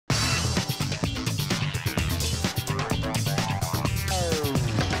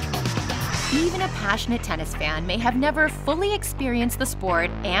even a passionate tennis fan may have never fully experienced the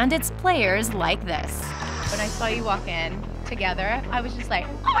sport and its players like this. When I saw you walk in together, I was just like,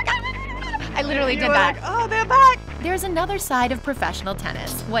 oh my God, I literally did Like, that. oh, they're back. There's another side of professional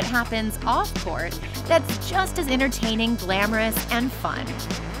tennis, what happens off-court, that's just as entertaining, glamorous, and fun.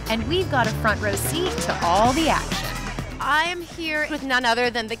 And we've got a front row seat to all the action. I am here with none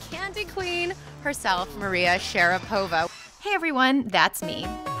other than the Candy Queen herself, Maria Sharapova. Hey everyone, that's me.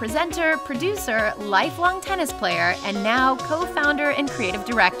 Presenter, producer, lifelong tennis player, and now co-founder and creative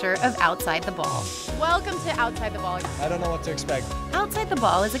director of Outside the Ball. Welcome to Outside the Ball. I don't know what to expect. Outside the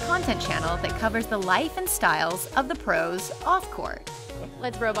Ball is a content channel that covers the life and styles of the pros off-court.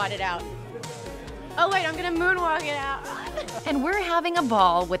 Let's robot it out. Oh wait, I'm gonna moonwalk it out. And we're having a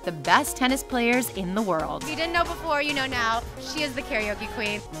ball with the best tennis players in the world. If you didn't know before, you know now. She is the karaoke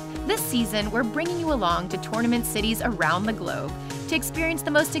queen. This season, we're bringing you along to tournament cities around the globe to experience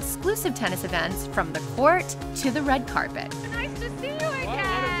the most exclusive tennis events from the court to the red carpet. Nice to see you again.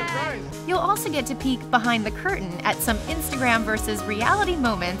 Wow, what a surprise. You'll also get to peek behind the curtain at some Instagram versus reality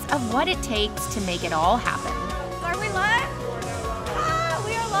moments of what it takes to make it all happen. Are we live?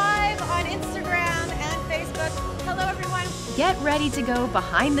 We are live on Instagram and Facebook. Hello, everyone. Get ready to go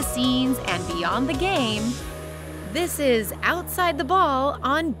behind the scenes and beyond the game. This is Outside the Ball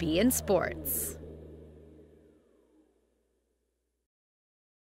on beIN Sports.